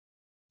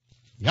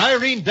The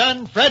Irene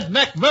Dunn, Fred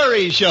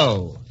McMurray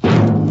Show.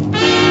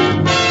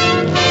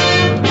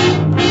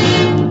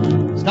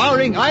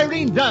 Starring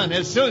Irene Dunn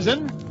as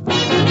Susan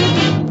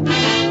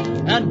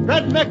and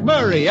Fred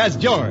McMurray as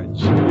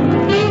George.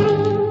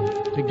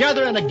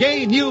 Together in a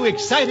gay, new,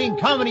 exciting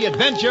comedy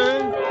adventure,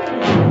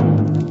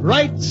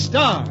 Bright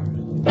Star.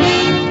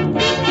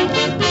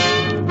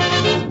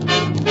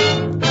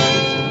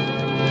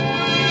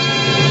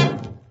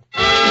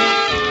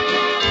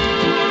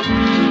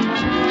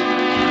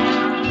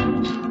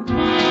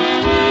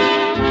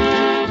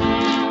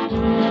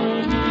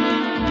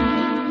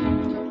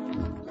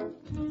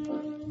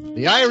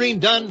 The Irene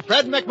Dunn,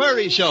 Fred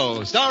McMurray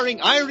Show,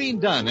 starring Irene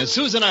Dunn as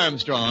Susan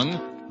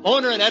Armstrong,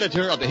 owner and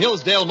editor of the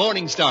Hillsdale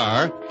Morning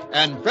Star,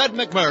 and Fred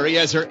McMurray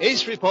as her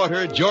ace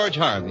reporter, George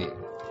Harvey.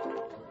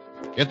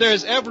 If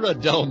there's ever a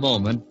dull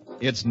moment,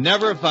 it's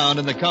never found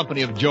in the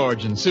company of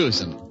George and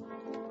Susan.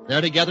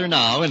 They're together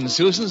now in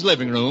Susan's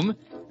living room,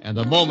 and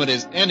the moment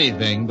is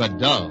anything but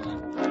dull.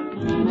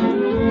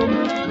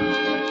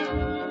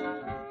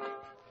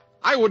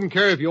 I wouldn't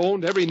care if you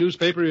owned every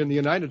newspaper in the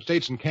United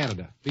States and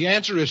Canada. The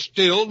answer is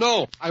still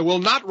no. I will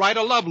not write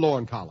a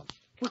lovelorn column.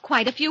 Well,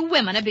 quite a few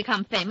women have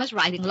become famous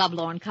writing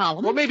lovelorn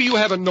columns. Well, maybe you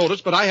haven't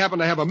noticed, but I happen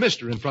to have a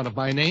mister in front of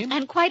my name.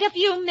 And quite a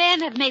few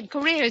men have made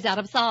careers out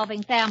of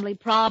solving family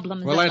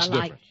problems. Well, that's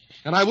different.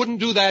 And I wouldn't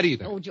do that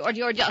either. Oh, George,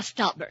 you're just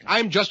stubborn.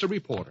 I'm just a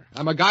reporter.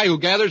 I'm a guy who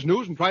gathers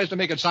news and tries to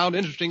make it sound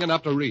interesting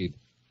enough to read.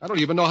 I don't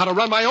even know how to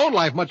run my own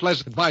life, much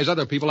less advise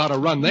other people how to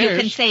run theirs. You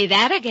can say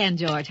that again,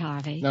 George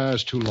Harvey. No,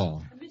 it's too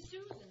long.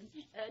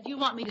 Do you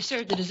want me to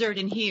serve the dessert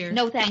in here?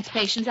 No, thanks,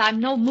 Patience.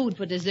 I'm no mood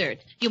for dessert.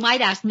 You might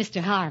ask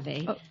Mr.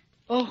 Harvey.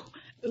 Well,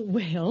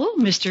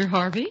 Mr.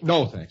 Harvey.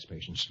 No, thanks,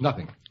 Patience.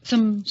 Nothing.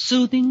 Some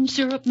soothing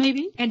syrup,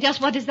 maybe? And just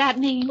what does that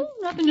mean? Oh,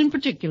 nothing in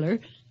particular.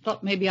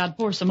 Thought maybe I'd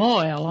pour some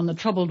oil on the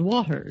troubled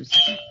waters.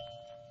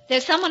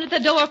 There's someone at the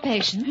door,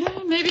 Patience. Yeah,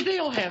 maybe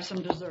they'll have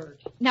some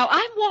dessert. Now,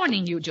 I'm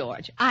warning you,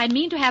 George. I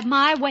mean to have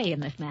my way in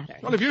this matter.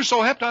 Well, if you're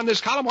so hepped on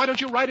this column, why don't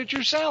you write it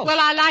yourself? Well,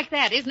 I like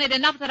that. Isn't it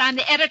enough that I'm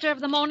the editor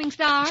of the Morning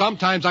Star?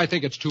 Sometimes I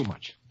think it's too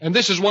much. And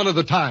this is one of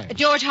the times.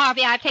 George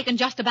Harvey, I've taken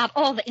just about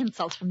all the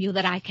insults from you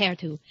that I care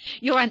to.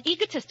 You're an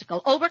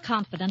egotistical,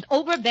 overconfident,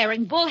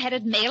 overbearing,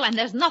 bull-headed male, and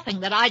there's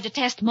nothing that I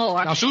detest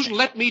more. Now, Susan,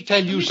 let me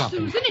tell you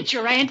something. Susan, it's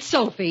your Aunt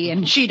Sophie,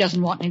 and she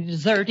doesn't want any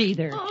dessert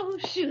either. Oh,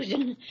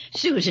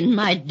 Susan,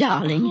 my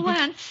darling. Oh,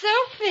 Aunt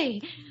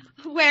Sophie.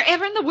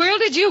 Wherever in the world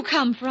did you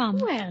come from?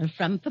 Well,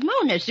 from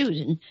Pomona,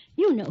 Susan.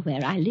 You know where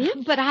I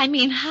live. But I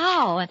mean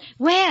how and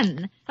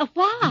when?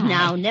 Why?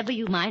 Now, never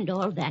you mind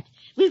all that.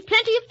 We've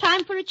plenty of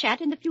time for a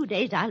chat. In a few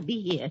days, I'll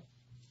be here.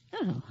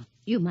 Oh,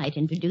 you might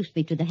introduce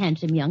me to the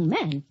handsome young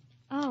man.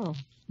 Oh,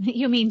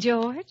 you mean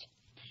George?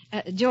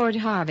 George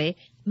Harvey,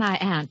 my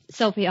aunt,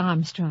 Sophie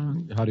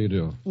Armstrong. How do you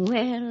do?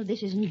 Well,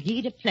 this is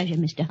indeed a pleasure,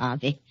 Mr.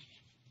 Harvey.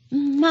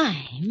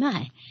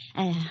 My.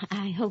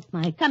 I hope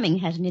my coming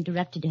hasn't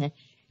interrupted a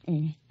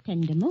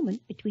tender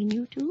moment between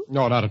you two.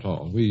 No, not at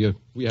all. We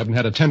haven't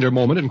had a tender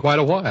moment in quite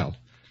a while.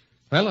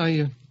 Well,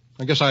 I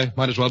guess I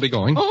might as well be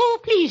going. Oh,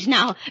 please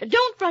now,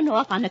 don't run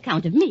off on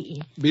account of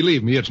me.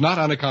 Believe me, it's not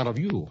on account of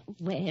you.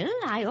 Well,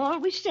 I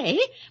always say,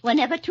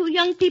 whenever two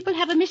young people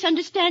have a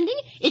misunderstanding,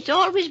 it's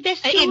always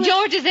best to...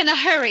 George is in a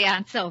hurry,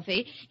 Aunt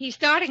Sophie. He's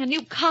starting a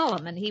new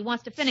column, and he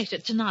wants to finish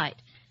it tonight.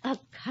 A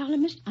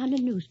columnist on a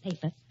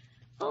newspaper.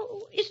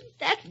 Oh, isn't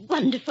that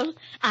wonderful?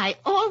 I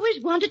always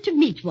wanted to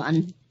meet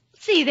one.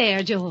 See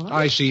there, George.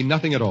 I see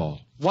nothing at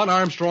all. One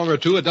Armstrong or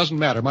two, it doesn't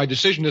matter. My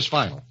decision is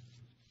final.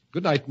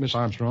 Good night, Miss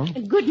Armstrong.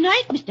 Good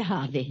night, Mr.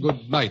 Harvey.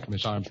 Good night,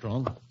 Miss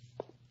Armstrong.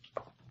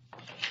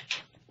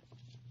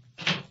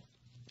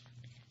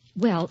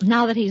 Well,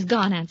 now that he's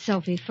gone, Aunt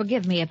Sophie,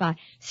 forgive me if I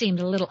seemed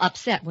a little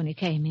upset when he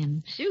came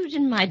in.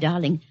 Susan, my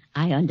darling,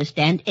 I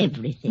understand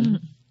everything.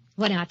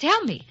 Well, now,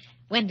 tell me,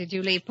 when did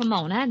you leave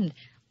Pomona, and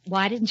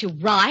why didn't you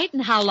write,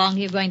 and how long are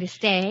you going to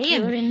stay?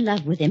 You're in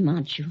love with him,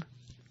 aren't you?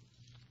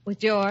 With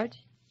George?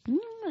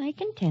 I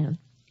can tell.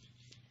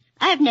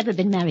 I've never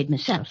been married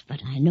myself,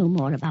 but I know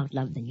more about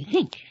love than you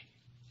think.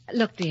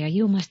 Look, dear,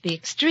 you must be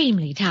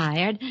extremely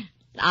tired.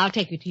 I'll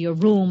take you to your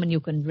room and you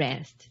can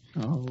rest.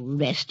 Oh,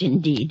 rest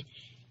indeed.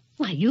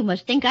 Why, you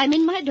must think I'm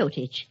in my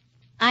dotage.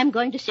 I'm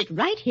going to sit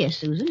right here,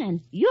 Susan,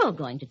 and you're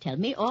going to tell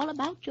me all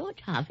about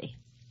George Harvey.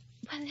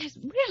 Well, there's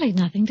really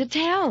nothing to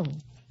tell.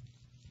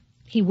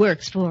 He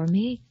works for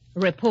me, a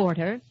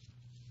reporter,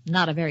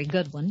 not a very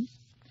good one,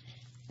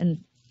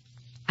 and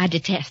I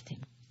detest him.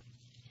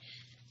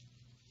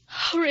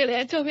 Oh, really,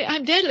 Aunt Sophie,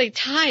 I'm deadly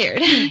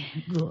tired.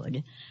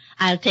 Good.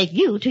 I'll take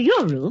you to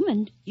your room,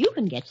 and you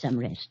can get some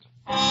rest.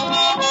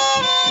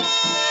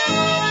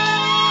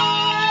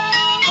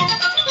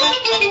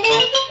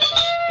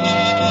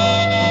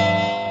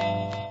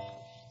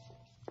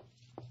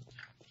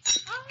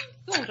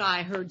 Thought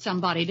I heard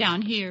somebody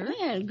down here.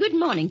 Well, good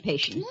morning,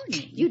 Patience.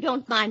 Morning. You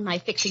don't mind my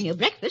fixing your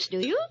breakfast, do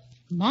you?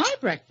 My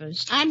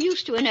breakfast? I'm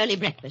used to an early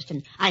breakfast,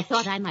 and I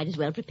thought I might as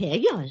well prepare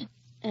yours.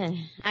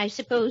 I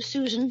suppose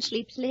Susan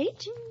sleeps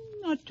late?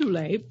 Not too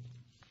late.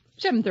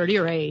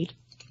 7:30 or 8.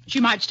 She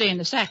might stay in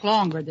the sack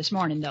longer this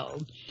morning, though.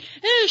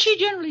 She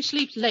generally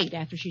sleeps late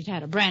after she's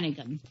had a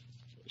Brannigan.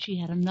 She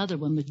had another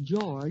one with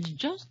George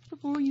just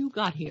before you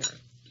got here.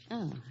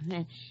 Oh,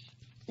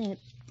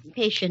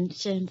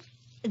 Patience,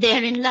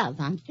 they're in love,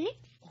 aren't they?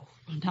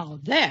 Now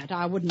that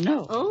I wouldn't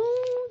know.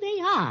 Oh,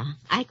 they are.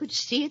 I could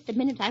see it the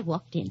minute I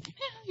walked in.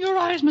 Your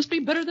eyes must be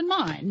better than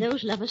mine.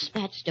 Those lover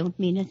spats don't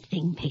mean a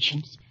thing,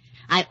 Patience.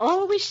 I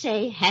always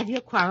say have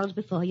your quarrels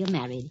before you're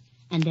married,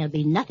 and there'll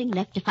be nothing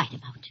left to fight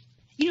about.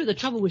 You know, the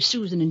trouble with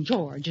Susan and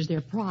George is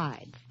their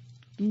pride.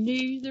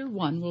 Neither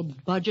one will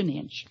budge an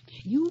inch.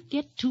 You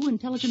get two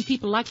intelligent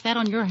people like that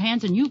on your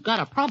hands, and you've got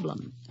a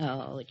problem.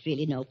 Oh, it's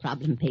really no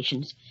problem,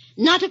 Patience.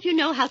 Not if you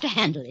know how to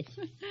handle it.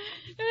 Well,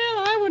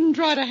 I wouldn't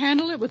try to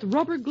handle it with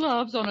rubber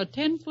gloves on a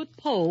 10-foot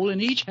pole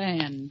in each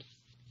hand.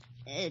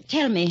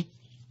 Tell me,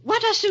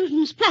 what are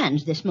Susan's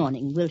plans this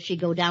morning? Will she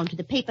go down to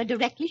the paper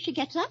directly she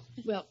gets up?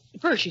 Well,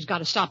 first she's got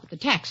to stop at the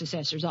tax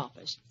assessor's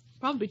office.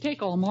 Probably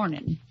take all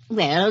morning.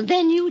 Well,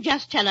 then you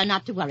just tell her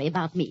not to worry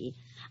about me.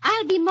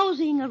 I'll be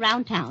moseying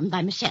around town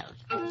by myself.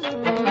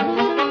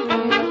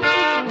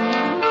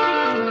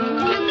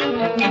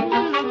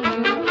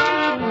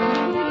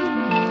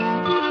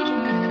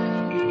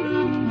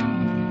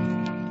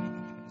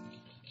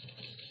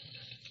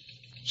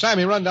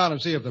 Sammy, run down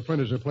and see if the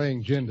printers are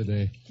playing gin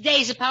today.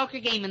 Today's a poker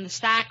game in the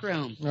stock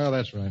room. Oh,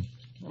 that's right.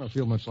 I don't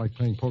feel much like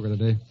playing poker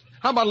today.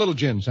 How about a little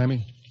gin,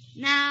 Sammy?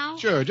 Now?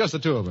 Sure, just the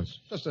two of us.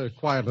 Just a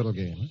quiet little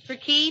game. Huh? For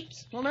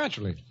keeps? Well,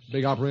 naturally.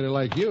 Big operator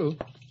like you.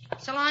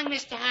 So long,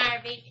 Mr.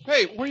 Harvey.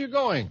 Hey, where are you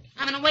going?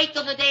 I'm going to wait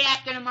till the day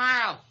after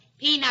tomorrow.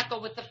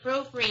 Pinochle with the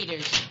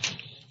proofreaders.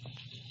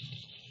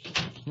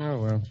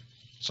 Oh, well.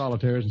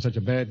 Solitaire isn't such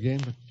a bad game,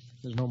 but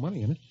there's no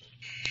money in it.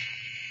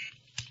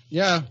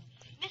 Yeah.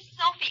 Miss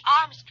Sophie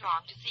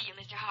Armstrong to see you,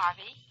 Mr.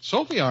 Harvey.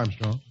 Sophie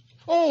Armstrong?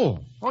 Oh,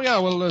 yeah,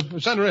 well,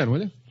 send her in,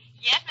 will you?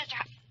 Yes, Mr.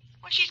 Harvey.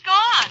 Well, she's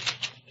gone.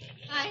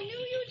 I knew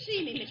you'd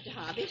see me, Mr.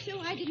 Harvey,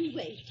 so I didn't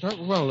wait.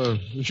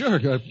 Sure,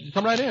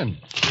 come right in.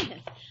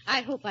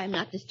 I hope I'm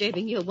not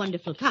disturbing your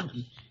wonderful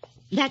column.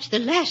 That's the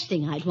last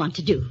thing I'd want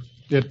to do.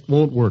 It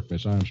won't work,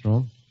 Miss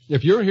Armstrong.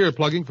 If you're here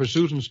plugging for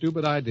Susan's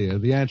stupid idea,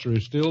 the answer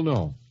is still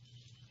no.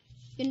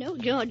 You know,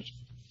 George,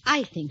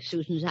 I think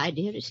Susan's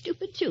idea is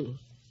stupid, too.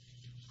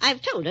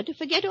 I've told her to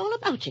forget all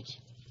about it.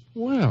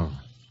 Well,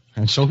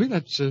 Aunt Sophie,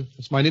 that's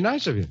mighty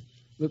nice of you.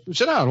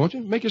 Sit down, won't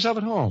you? Make yourself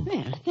at home.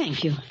 Well,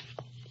 thank you.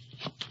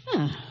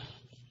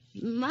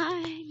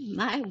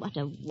 My, what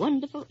a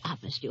wonderful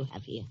office you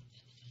have here.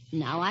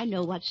 Now I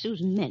know what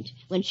Susan meant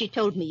when she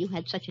told me you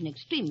had such an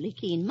extremely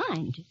keen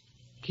mind.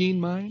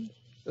 Keen mind?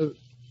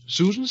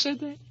 Susan said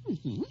that?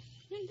 Mm-hmm.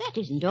 And that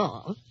isn't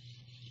all.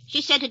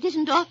 She said it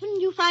isn't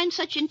often you find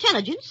such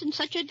intelligence in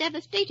such a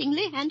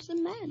devastatingly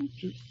handsome man.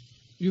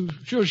 You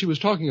sure she was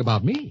talking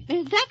about me?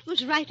 That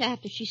was right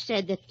after she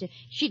said that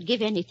she'd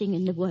give anything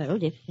in the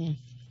world if...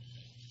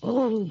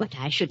 Oh, but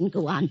I shouldn't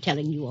go on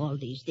telling you all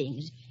these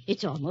things.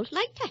 It's almost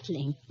like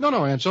tattling.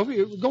 No, Aunt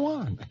Sophie, go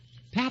on.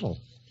 Tattle.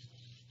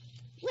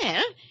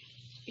 Well,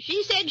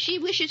 she said she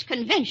wishes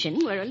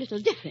convention were a little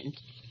different.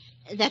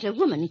 That a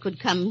woman could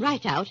come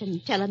right out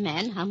and tell a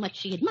man how much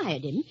she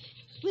admired him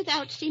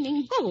without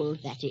seeming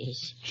bold, that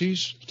is.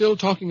 She's still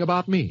talking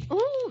about me.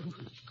 Oh,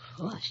 of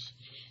course.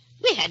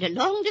 We had a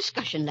long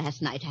discussion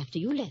last night after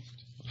you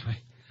left.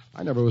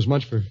 I never was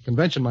much for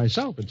convention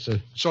myself. It's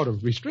sort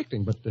of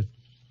restricting, but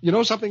you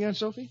know something, Aunt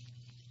Sophie?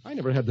 I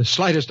never had the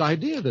slightest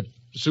idea that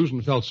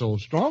Susan felt so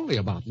strongly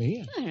about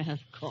me. Well, of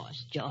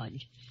course,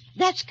 George.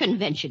 That's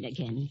convention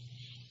again.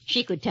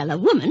 She could tell a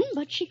woman,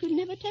 but she could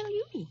never tell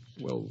you.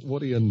 Well, what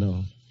do you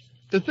know?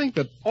 To think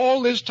that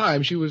all this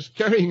time she was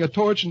carrying a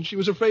torch and she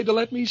was afraid to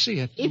let me see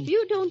it. If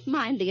you don't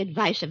mind the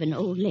advice of an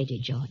old lady,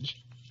 George,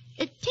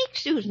 take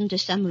Susan to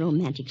some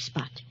romantic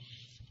spot.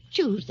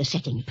 Choose the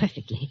setting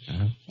perfectly.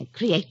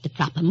 Create the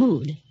proper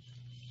mood.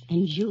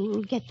 And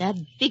you'll get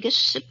the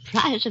biggest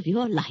surprise of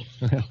your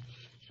life. Well,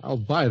 I'll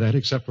buy that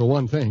except for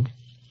one thing.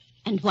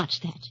 And what's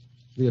that?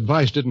 The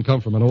advice didn't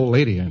come from an old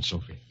lady, Aunt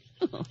Sophie.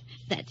 Oh,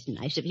 that's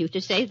nice of you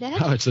to say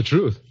that. Oh, it's the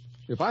truth.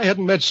 If I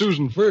hadn't met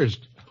Susan first,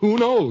 who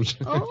knows?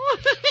 Oh,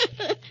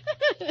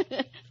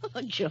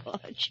 oh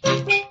George.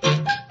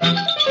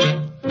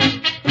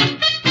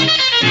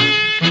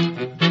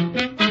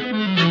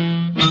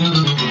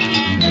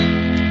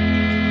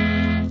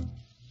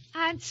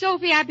 Aunt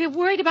Sophie, I've been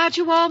worried about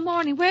you all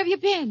morning. Where have you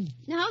been?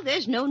 Now,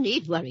 there's no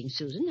need worrying,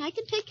 Susan. I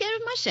can take care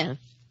of myself.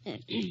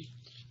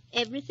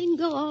 Everything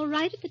go all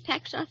right at the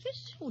tax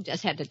office? Oh,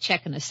 just had to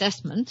check an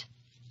assessment.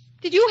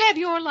 Did you have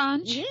your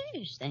lunch?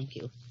 Yes, thank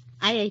you.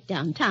 I ate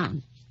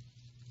downtown.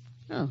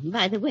 Oh,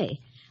 by the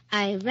way,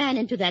 I ran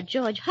into that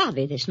George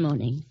Harvey this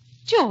morning.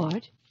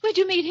 George? Where'd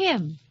you meet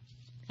him?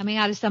 Coming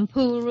out of some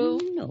pool room?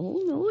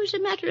 No. As a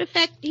matter of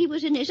fact, he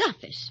was in his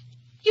office.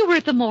 You were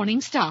at the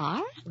Morning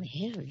Star?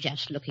 Well,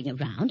 just looking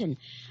around, and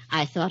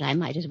I thought I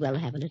might as well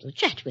have a little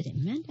chat with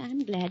him, and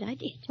I'm glad I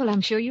did. Well, I'm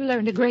sure you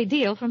learned a great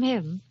deal from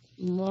him.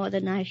 More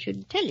than I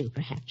should tell you,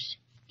 perhaps.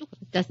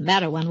 It doesn't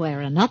matter one way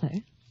or another.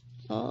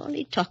 All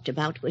he talked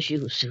about was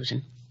you,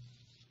 Susan.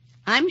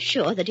 I'm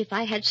sure that if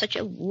I had such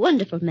a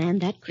wonderful man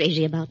that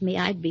crazy about me,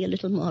 I'd be a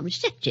little more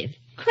receptive.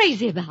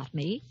 Crazy about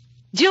me?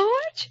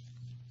 George?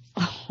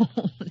 Oh,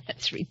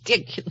 that's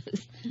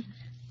ridiculous.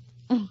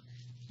 Oh,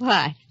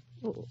 why?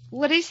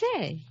 What'd he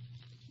say?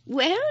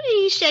 Well,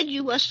 he said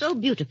you were so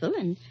beautiful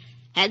and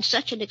had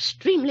such an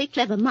extremely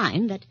clever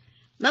mind that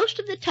most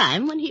of the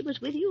time when he was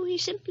with you, he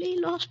simply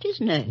lost his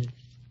nerve.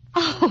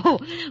 Oh,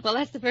 well,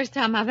 that's the first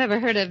time I've ever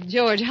heard of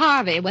George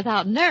Harvey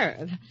without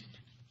nerve.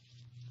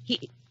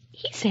 He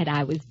said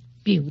I was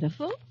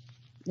beautiful.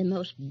 The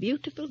most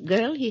beautiful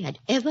girl he had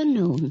ever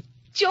known.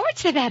 George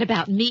said that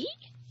about me?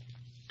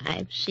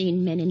 I've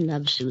seen men in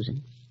love,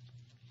 Susan.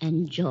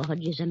 And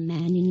George is a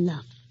man in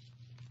love.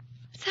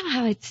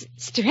 Somehow it's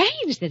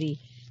strange that he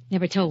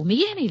never told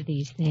me any of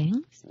these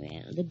things.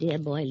 Well, the dear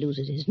boy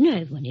loses his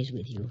nerve when he's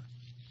with you.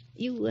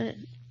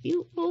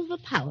 You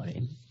overpower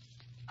him.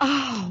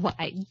 Oh,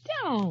 I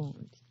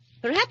don't.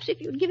 Perhaps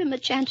if you'd give him a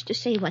chance to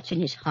say what's in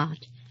his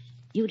heart,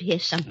 you'd hear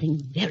something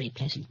very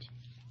pleasant.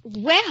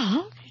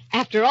 Well,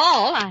 after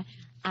all,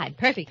 I'm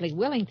perfectly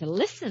willing to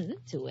listen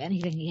to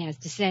anything he has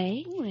to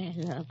say.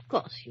 Well, of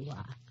course you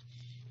are.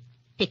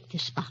 Pick the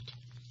spot,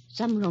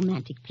 some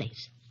romantic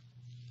place.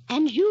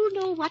 And you'll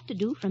know what to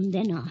do from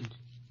then on.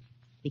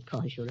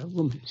 Because you're a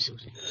woman,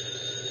 Susan.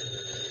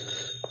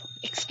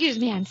 Excuse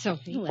me, Aunt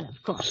Sophie. Well,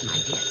 of course, my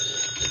dear.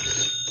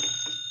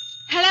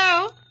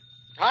 Hello?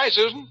 Hi,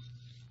 Susan.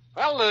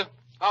 Well,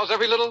 how's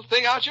every little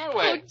thing out your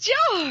way?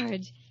 Oh,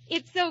 George,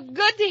 it's so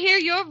good to hear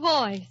your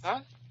voice. Huh?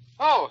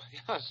 Oh,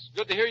 yes.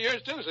 Good to hear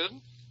yours, too,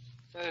 Susan.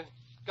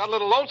 Got a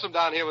little lonesome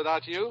down here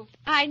without you.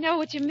 I know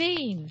what you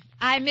mean.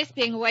 I miss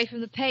being away from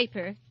the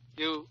paper.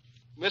 You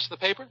miss the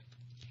paper?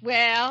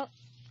 Well,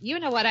 you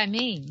know what I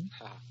mean.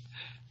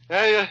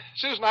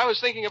 Susan, I was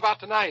thinking about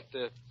tonight,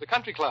 the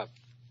country club.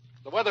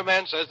 The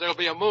weatherman says there'll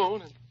be a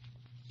moon, and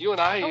you and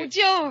I... Oh,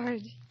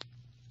 George,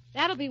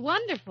 that'll be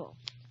wonderful.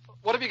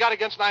 What have you got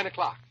against 9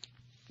 o'clock?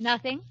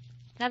 Nothing.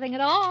 Nothing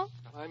at all.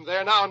 I'm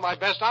there now in my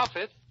best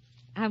outfit.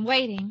 I'm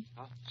waiting.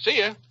 See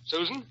you,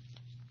 Susan.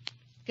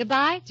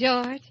 Goodbye,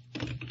 George.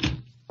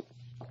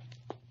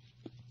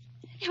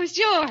 It was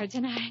George,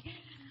 and I...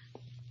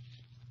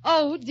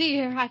 Oh,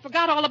 dear, I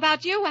forgot all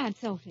about you, Aunt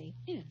Sophie.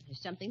 Yeah, is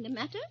something the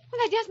matter?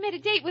 Well, I just made a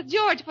date with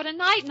George for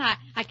tonight, and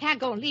I can't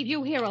go and leave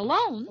you here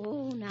alone.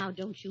 Oh, now,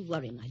 don't you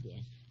worry, my dear.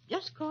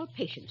 Just call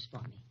Patience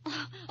for me.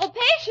 Oh,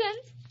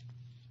 Patience!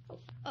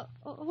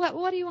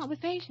 What do you want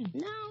with Patience?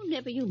 Now,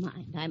 never you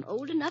mind. I'm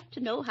old enough to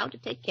know how to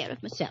take care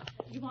of myself.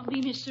 You want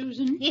me, Miss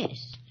Susan?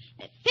 Yes.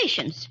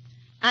 Patience,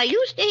 are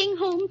you staying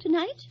home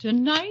tonight?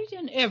 Tonight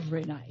and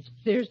every night.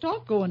 There's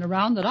talk going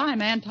around that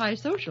I'm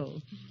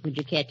antisocial. Would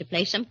you care to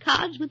play some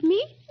cards with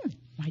me?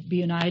 Might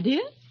be an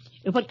idea.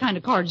 What kind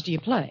of cards do you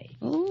play?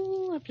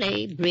 Oh, I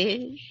play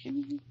bridge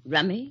and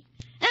rummy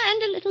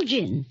and a little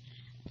gin.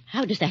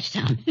 How does that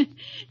sound? It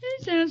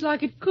sounds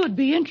like it could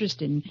be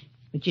interesting.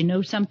 But you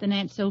know something,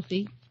 Aunt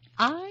Sophie?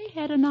 I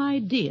had an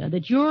idea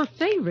that your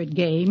favorite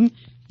game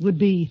would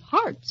be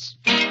hearts.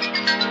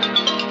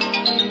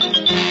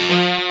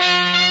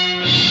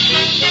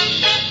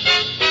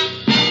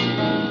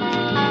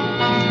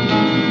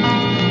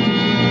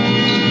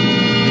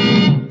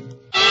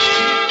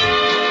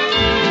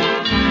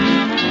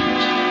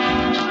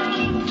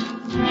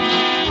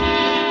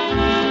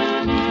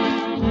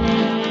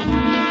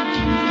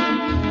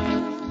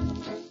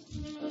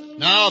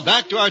 Now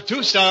back to our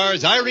two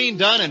stars, Irene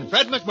Dunn and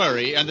Fred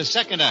McMurray, and the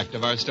second act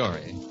of our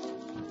story.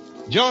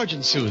 George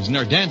and Susan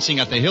are dancing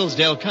at the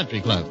Hillsdale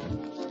Country Club.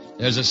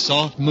 There's a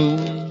soft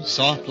moon,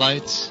 soft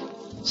lights,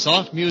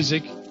 soft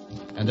music,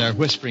 and they're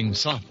whispering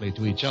softly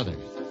to each other.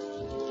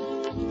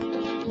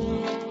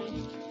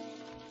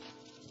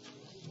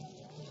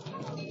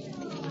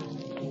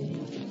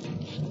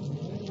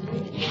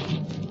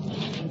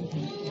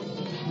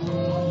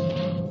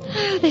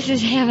 Oh, this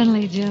is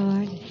heavenly,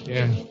 George.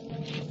 Yeah.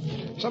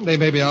 Someday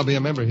maybe I'll be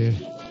a member here.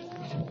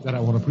 Then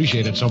I won't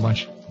appreciate it so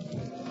much.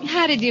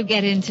 How did you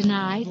get in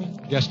tonight?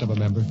 Guest of a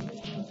member.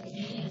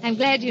 I'm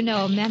glad you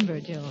know a member,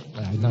 George.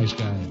 Nice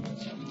guy.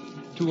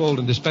 Too old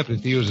and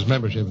dyspeptic to use his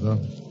membership, though.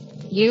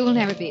 You'll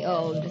never be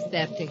old and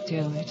dyspeptic,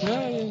 George.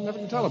 Yeah, you never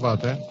can tell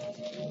about that.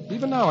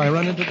 Even now, I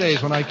run into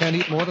days when I can't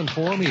eat more than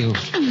 4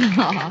 meals.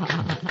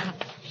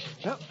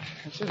 Well,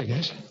 that's it, I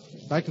guess.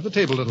 Back to the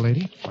table, little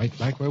lady. Right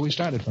back where we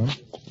started from.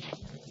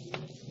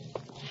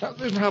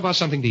 Now, how about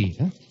something to eat,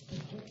 huh?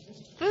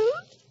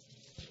 Food?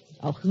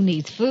 Oh, who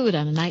needs food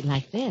on a night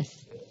like this?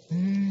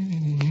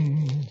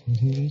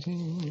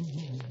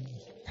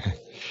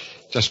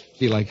 Just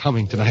feel like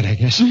humming tonight, I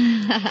guess.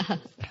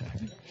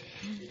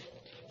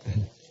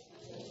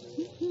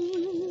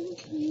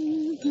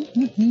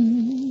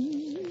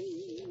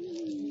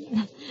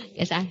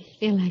 Guess I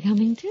feel like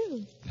humming,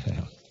 too.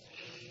 Well,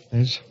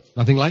 there's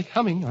nothing like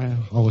humming, I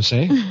always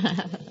say.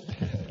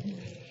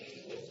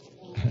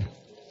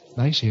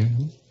 Nice here,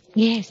 huh?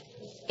 Yes,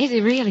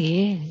 it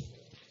really is.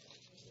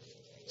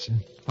 It's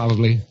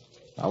probably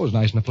always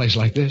nice in a place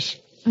like this.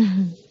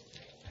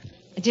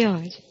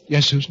 George.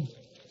 Yes, Susan?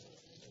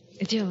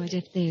 George,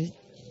 if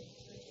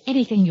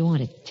anything you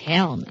want to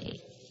tell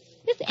me.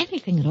 Just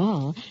anything at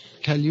all.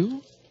 Tell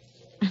you?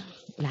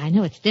 Well, I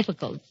know it's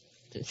difficult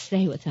to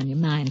say what's on your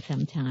mind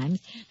sometimes,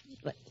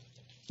 but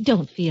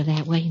don't feel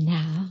that way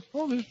now.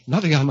 Oh, there's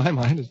nothing on my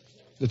mind.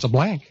 It's a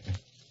blank.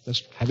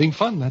 Just having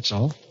fun, that's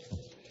all.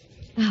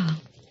 Oh,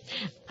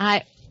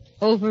 I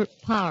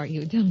overpower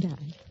you, don't I?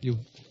 You...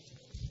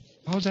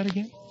 How's that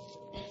again?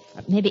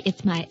 Maybe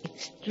it's my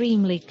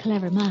extremely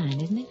clever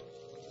mind, isn't it?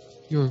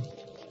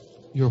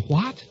 Your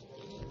what?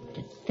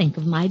 Think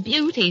of my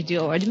beauty,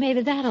 George.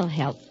 Maybe that'll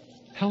help.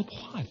 Help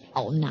what?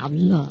 Oh, now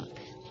look.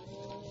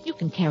 You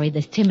can carry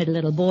this timid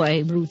little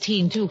boy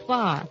routine too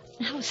far.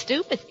 How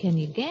stupid can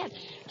you get?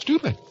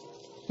 Stupid?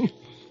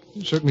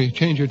 You certainly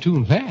change your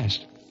tune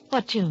fast.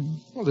 What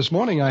tune? Well, this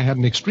morning I had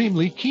an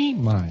extremely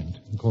keen mind,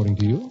 according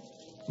to you.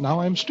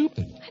 Now I'm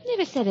stupid. I've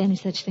never said any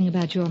such thing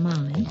about your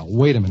mind. Now,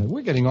 wait a minute.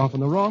 We're getting off on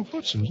the wrong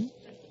foot, Susan.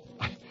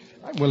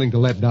 I'm willing to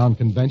let down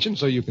convention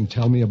so you can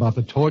tell me about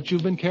the torch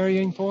you've been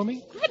carrying for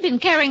me. I've been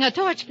carrying a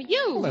torch for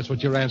you. Well, that's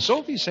what your Aunt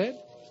Sophie said.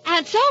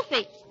 Aunt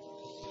Sophie.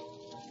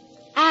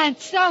 Aunt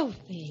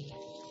Sophie.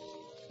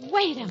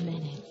 Wait a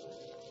minute.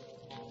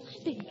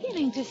 I'm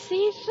beginning to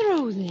see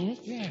through this.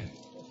 Yeah.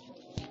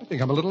 I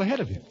think I'm a little ahead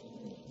of you.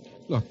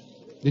 Look,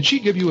 did she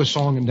give you a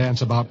song and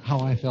dance about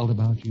how I felt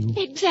about you?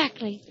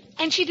 Exactly.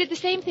 And she did the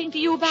same thing to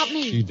you about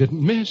me. She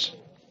didn't miss.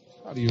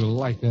 How do you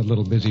like that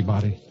little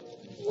busybody?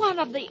 One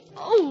of the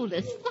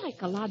oldest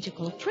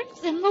psychological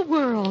tricks in the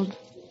world.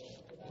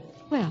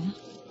 Well,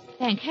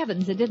 thank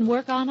heavens it didn't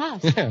work on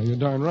us. Yeah, you're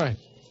darn right.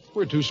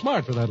 We're too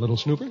smart for that little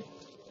snooper.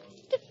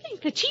 To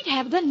think that she'd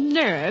have the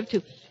nerve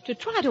to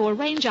try to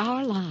arrange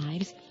our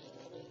lives.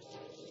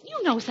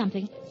 You know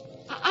something?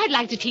 I'd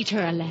like to teach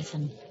her a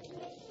lesson.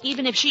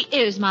 Even if she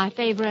is my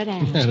favorite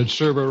aunt. That'd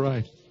serve her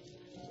right.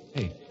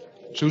 Hey,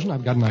 Susan,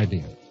 I've got an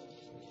idea.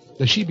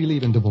 Does she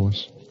believe in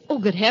divorce? Oh,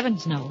 good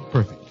heavens, no.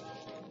 Perfect.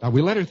 Now,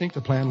 we let her think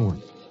the plan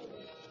worked.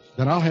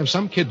 Then I'll have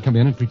some kid come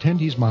in and pretend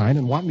he's mine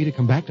and want me to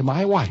come back to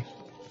my wife.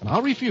 And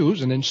I'll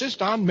refuse and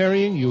insist on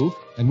marrying you,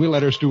 and we'll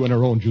let her stew in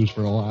her own juice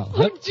for a while.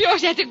 Oh,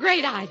 George, that's a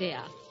great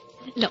idea.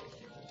 Look,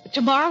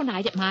 tomorrow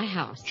night at my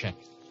house. Check.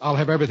 I'll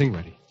have everything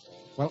ready.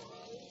 Well,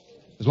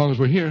 as long as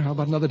we're here, how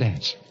about another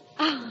dance?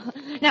 Oh,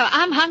 no,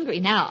 I'm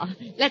hungry now.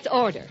 Let's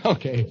order.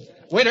 Okay.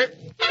 Waiter.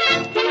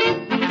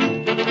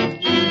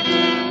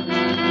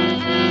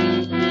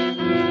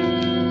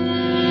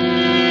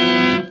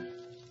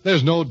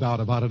 There's no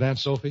doubt about it, Aunt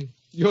Sophie.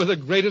 You're the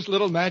greatest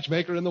little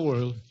matchmaker in the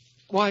world.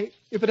 Why,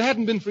 if it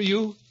hadn't been for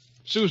you,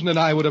 Susan and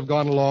I would have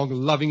gone along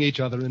loving each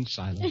other in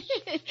silence.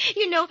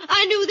 You know,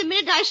 I knew the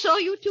minute I saw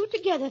you two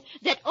together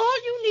that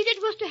all you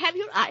needed was to have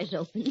your eyes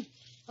open.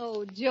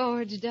 Oh,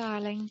 George,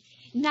 darling,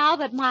 now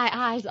that my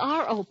eyes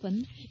are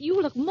open,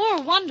 you look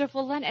more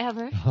wonderful than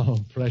ever. Oh,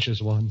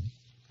 precious one.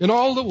 In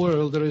all the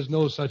world, there is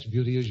no such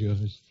beauty as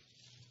yours.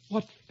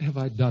 What have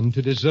I done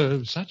to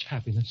deserve such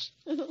happiness?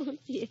 Oh,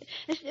 dear.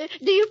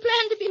 Do you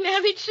plan to be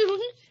married soon?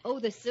 Oh,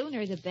 the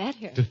sooner the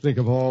better. To think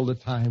of all the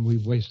time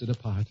we've wasted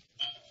apart.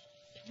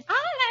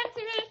 I'll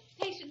answer it.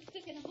 Patient's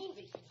sick in a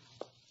movie.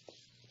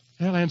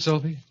 Well, Aunt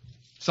Sophie,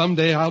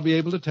 someday I'll be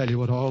able to tell you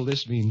what all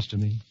this means to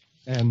me.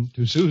 And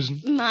to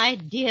Susan. My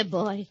dear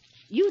boy,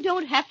 you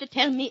don't have to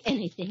tell me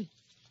anything.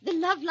 The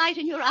love light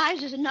in your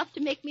eyes is enough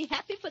to make me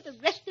happy for the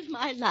rest of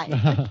my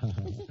life.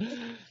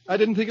 I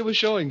didn't think it was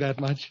showing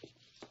that much.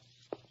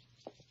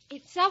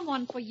 It's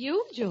someone for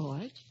you,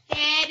 George.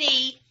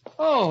 Daddy,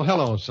 Oh,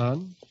 hello,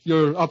 son.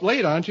 You're up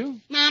late, aren't you?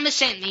 Mama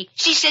sent me.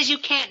 She says you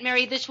can't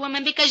marry this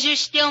woman because you're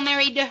still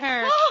married to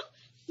her. Oh,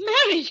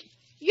 married?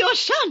 Your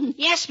son?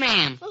 Yes,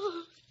 ma'am.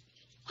 Oh,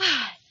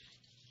 Why,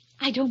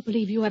 I don't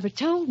believe you ever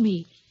told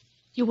me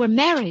you were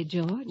married,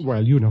 George.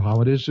 Well, you know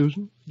how it is,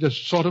 Susan.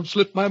 Just sort of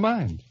slipped my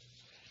mind.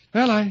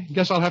 Well, I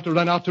guess I'll have to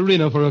run out to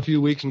Reno for a few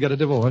weeks and get a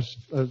divorce.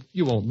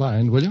 You won't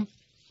mind, will you?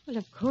 Well,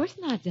 of course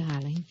not,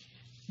 darling.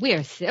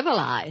 We're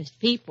civilized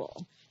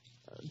people.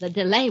 The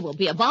delay will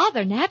be a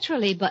bother,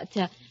 naturally, but,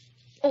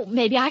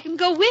 maybe I can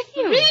go with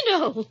you.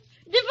 Reno!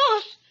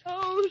 Divorce!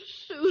 Oh,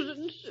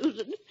 Susan,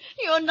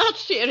 you're not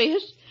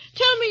serious.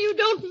 Tell me you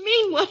don't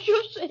mean what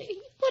you're saying.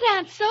 But,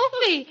 Aunt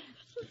Sophie,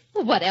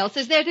 what else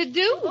is there to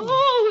do?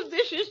 Oh,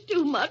 this is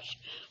too much.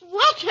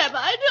 What have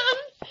I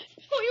done?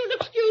 Oh, you'll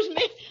excuse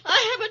me.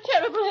 I have a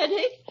terrible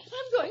headache.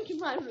 I'm going to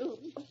my room.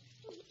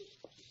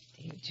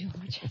 Dear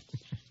George,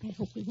 I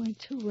hope we weren't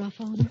too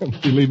rough on her.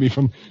 Believe me,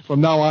 from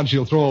now on,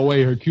 she'll throw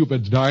away her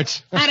Cupid's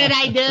darts. How did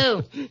I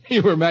do?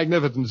 You were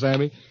magnificent,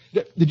 Sammy.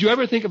 Did you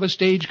ever think of a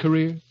stage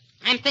career?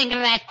 I'm thinking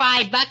of that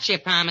 $5 you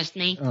promised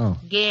me. Oh.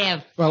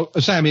 Give. Well,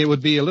 Sammy, it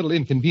would be a little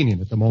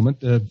inconvenient at the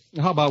moment.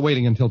 How about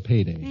waiting until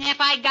payday?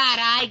 If I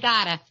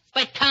gotta.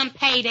 But come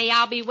payday,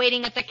 I'll be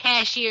waiting at the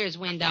cashier's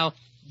window.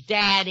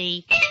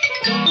 Daddy.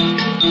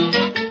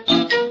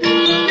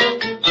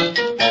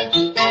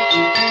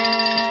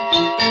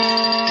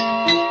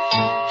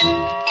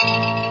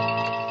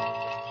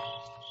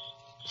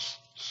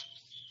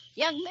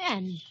 Young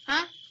man,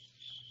 Huh?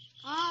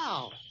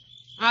 Oh,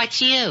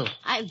 it's you.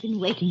 I've been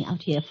waiting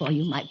out here for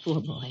you, my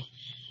poor boy.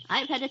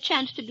 I've had a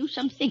chance to do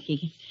some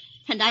thinking,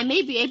 and I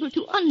may be able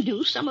to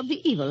undo some of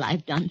the evil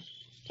I've done.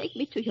 Take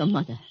me to your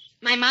mother.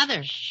 My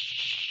mother.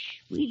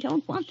 We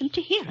don't want them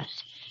to hear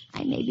us.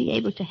 I may be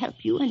able to help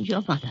you and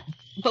your mother.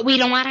 But we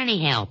don't want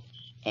any help.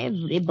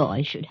 Every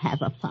boy should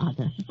have a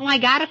father. Oh, I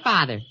got a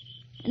father.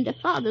 And a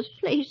father's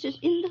place is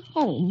in the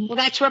home. Well,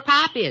 that's where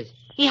Pop is.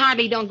 He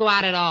hardly don't go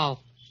out at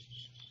all.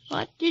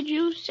 What did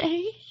you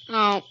say?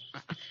 Oh,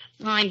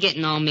 I'm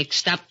getting all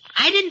mixed up.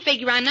 I didn't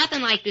figure on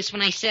nothing like this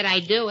when I said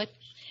I'd do it.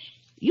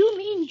 You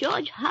mean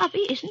George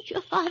Harvey isn't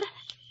your father?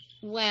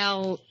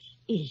 Well,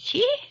 Is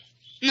he?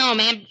 no,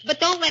 ma'am, but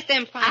don't let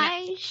them find out.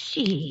 I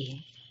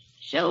see.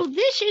 So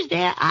this is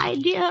their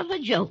idea of a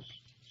joke.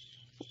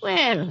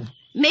 Well,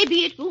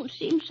 maybe it won't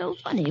seem so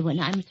funny when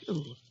I'm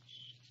through.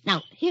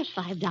 Now, here's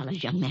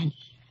 $5, young man.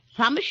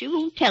 Promise you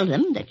won't tell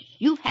them that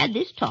you've had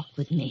this talk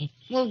with me.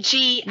 Well,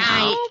 gee,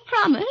 Now,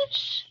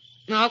 promise.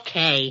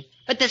 Okay,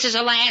 but this is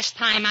the last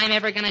time I'm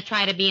ever going to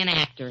try to be an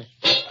actor.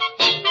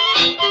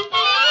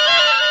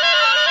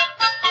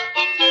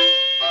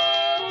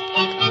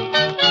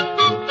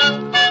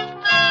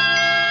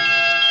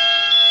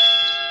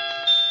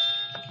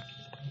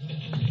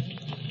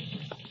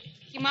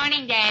 Good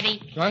morning,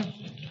 Daddy. What?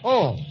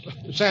 Oh,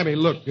 Sammy,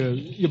 look,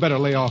 you better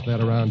lay off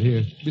that around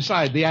here.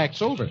 Besides, the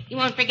act's over. You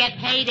won't forget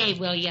payday,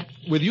 will you?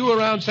 With you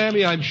around,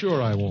 Sammy, I'm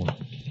sure I won't.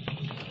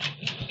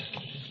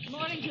 Good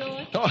morning,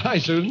 George. Oh, hi,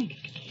 Susan.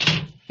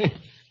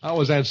 How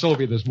was Aunt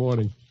Sophie this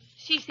morning?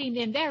 She seemed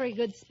in very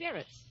good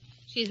spirits.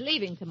 She's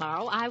leaving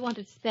tomorrow. I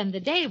wanted to spend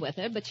the day with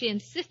her, but she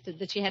insisted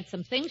that she had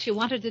some things she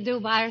wanted to do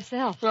by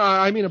herself.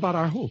 I mean about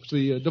our hopes,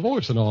 the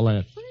divorce and all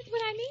that. Well, that's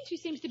what I mean. She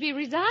seems to be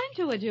resigned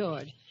to it,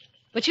 George.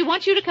 But she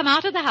wants you to come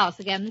out to the house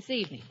again this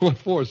evening. What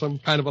for, some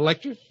kind of a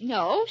lecture?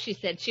 No, she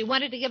said she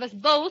wanted to give us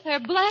both her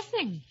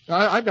blessing.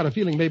 I've got a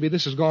feeling maybe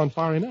this has gone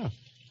far enough.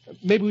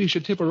 Maybe we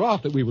should tip her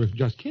off that we were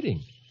just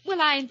kidding.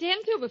 Well, I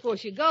intend to before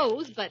she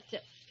goes, but...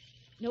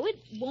 no, it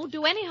won't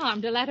do any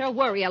harm to let her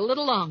worry a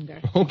little longer.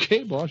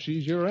 Okay, boss,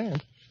 she's your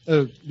aunt.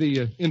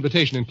 The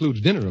invitation includes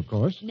dinner, of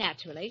course.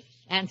 Naturally.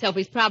 Aunt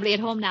Sophie's probably at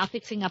home now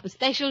fixing up a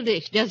special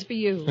dish just for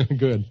you.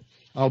 Good.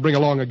 I'll bring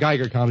along a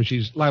Geiger counter.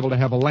 She's liable to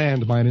have a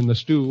landmine in the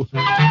stew.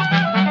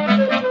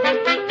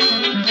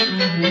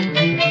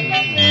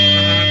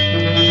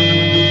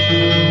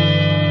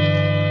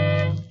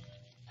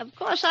 Of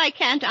course, I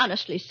can't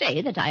honestly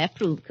say that I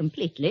approve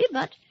completely,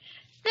 but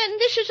then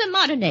this is a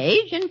modern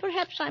age, and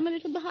perhaps I'm a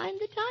little behind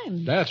the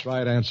times. That's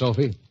right, Aunt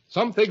Sophie.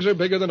 Some pigs are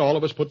bigger than all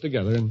of us put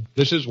together, and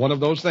this is one of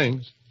those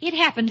things. It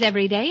happens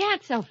every day,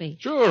 Aunt Sophie.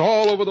 Sure,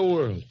 all over the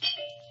world.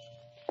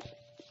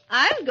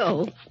 I'll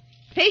go.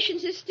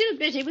 Patience is still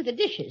busy with the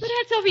dishes. But,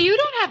 Aunt Sophie, you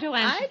don't have to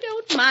answer. I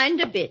don't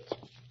mind a bit.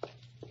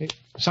 It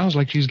sounds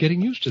like she's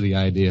getting used to the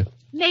idea.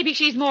 Maybe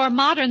she's more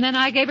modern than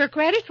I gave her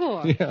credit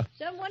for. Yeah.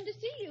 Someone to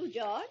see you,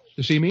 George.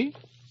 To see me?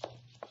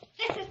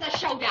 This is the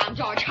showdown,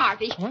 George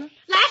Harvey. What?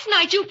 Last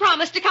night you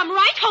promised to come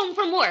right home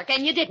from work,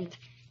 and you didn't.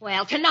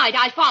 Well, tonight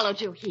I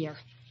followed you here.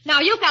 Now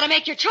you've got to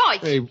make your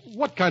choice. Hey,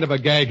 what kind of a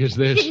gag is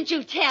this? Didn't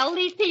you tell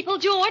these people,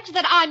 George,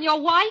 that I'm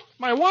your wife?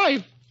 My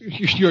wife?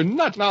 You're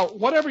nuts. Now,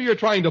 whatever you're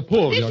trying to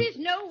pull... This is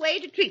no way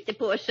to treat the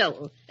poor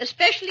soul,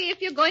 especially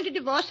if you're going to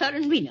divorce her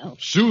in Reno.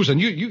 Susan,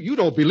 you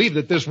don't believe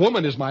that this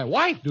woman is my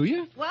wife, do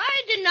you? Why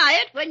deny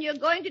it when you're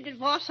going to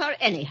divorce her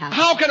anyhow?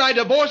 How can I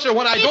divorce her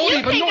when I don't If you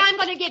even think know... I'm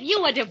going to give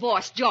you a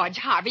divorce, George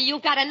Harvey,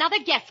 you've got another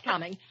guest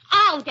coming.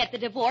 I'll get the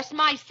divorce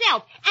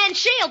myself, and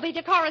she'll be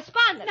the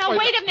correspondent. Now,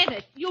 wait a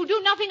minute. You'll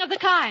do nothing of the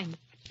kind.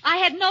 I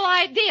had no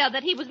idea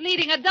that he was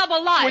leading a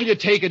double life. Will you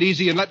take it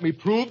easy and let me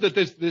prove that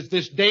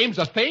this dame's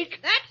a fake?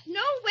 That's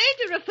no way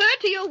to refer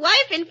to your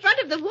wife in front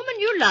of the woman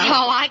you love.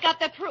 Oh, I got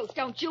the proof.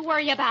 Don't you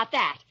worry about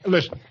that.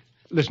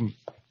 Listen.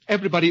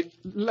 Everybody,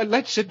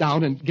 let's sit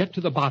down and get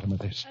to the bottom of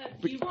this.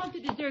 Do you want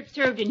the dessert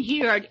served in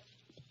here?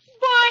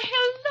 Why,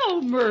 hello,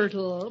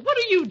 Myrtle. What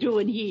are you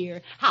doing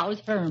here? How's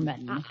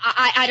Herman?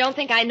 I don't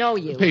think I know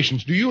you.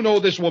 Patience, do you know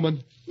this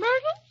woman?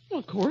 Myrtle? Well,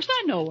 of course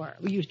I know her.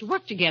 We used to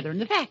work together in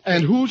the factory.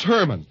 And who's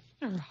Herman?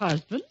 Her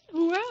husband?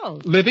 Who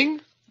else?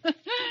 Living?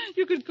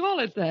 You could call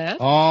it that.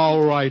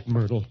 All right,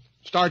 Myrtle.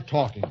 Start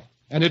talking.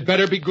 And it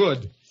better be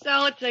good.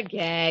 So it's a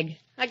gag.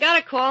 I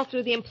got a call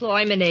through the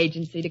employment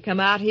agency to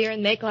come out here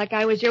and make like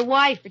I was your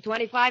wife for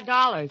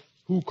 $25.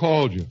 Who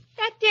called you?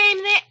 That dame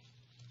there.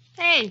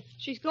 Hey,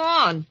 she's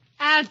gone.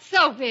 Aunt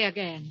Sophie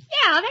again.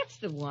 Yeah, that's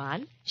the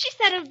one. She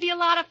said it would be a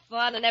lot of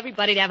fun and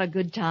everybody'd have a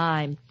good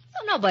time.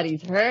 So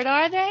nobody's hurt,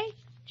 are they?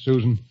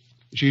 Susan,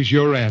 she's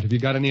your aunt. Have you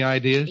got any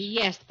ideas?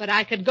 Yes, but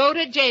I could go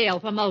to jail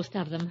for most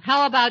of them.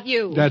 How about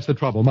you? That's the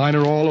trouble. Mine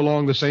are all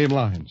along the same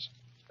lines.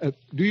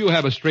 Do you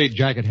have a straight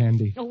jacket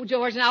handy? Oh,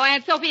 George, now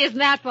Aunt Sophie isn't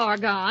that far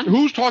gone.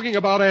 Who's talking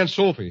about Aunt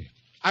Sophie?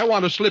 I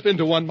want to slip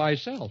into one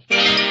myself.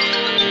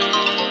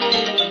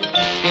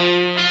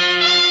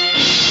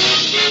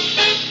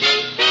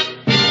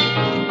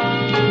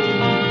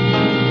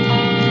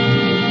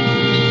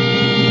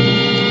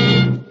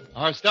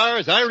 Our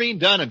stars Irene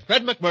Dunn and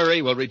Fred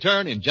McMurray will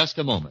return in just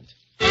a moment.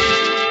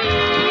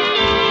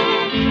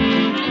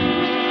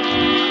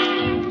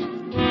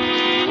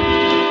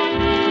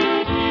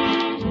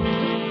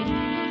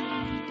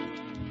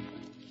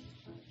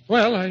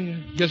 Well, I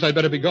guess I'd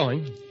better be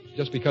going.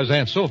 Just because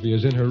Aunt Sophia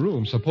is in her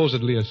room,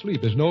 supposedly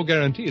asleep, is no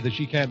guarantee that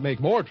she can't make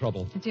more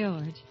trouble.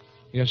 George,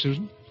 Yes,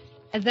 Susan?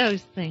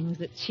 those things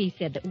that she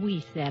said that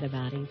we said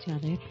about each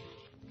other,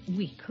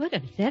 we could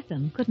have said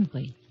them, couldn't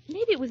we?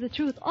 Maybe it was the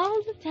truth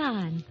all the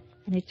time,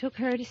 and it took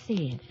her to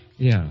see it.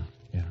 Yeah.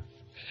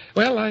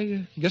 Well,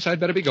 I guess I'd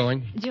better be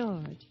going.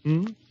 George,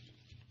 Hmm?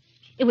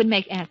 it would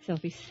make Aunt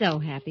Sophie so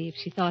happy if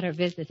she thought her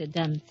visit had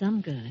done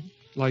some good.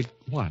 Like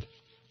what?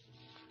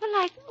 Well,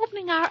 like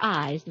opening our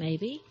eyes,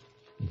 maybe.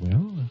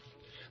 Well,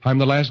 I'm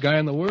the last guy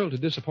in the world to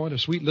disappoint a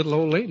sweet little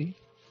old lady.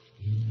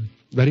 You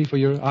ready for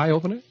your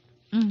eye-opener?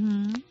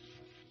 Mm-hmm.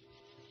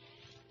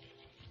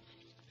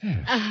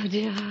 Yeah. Oh,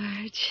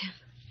 George.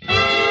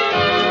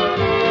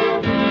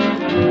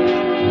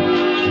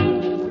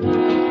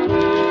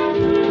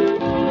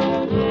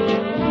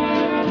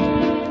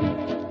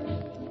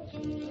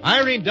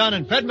 Irene Dunn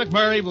and Fred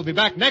McMurray will be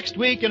back next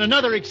week in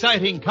another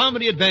exciting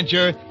comedy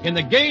adventure in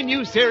the gay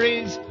new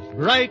series,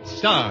 Bright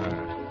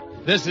Star.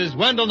 This is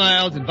Wendell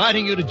Niles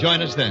inviting you to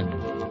join us then.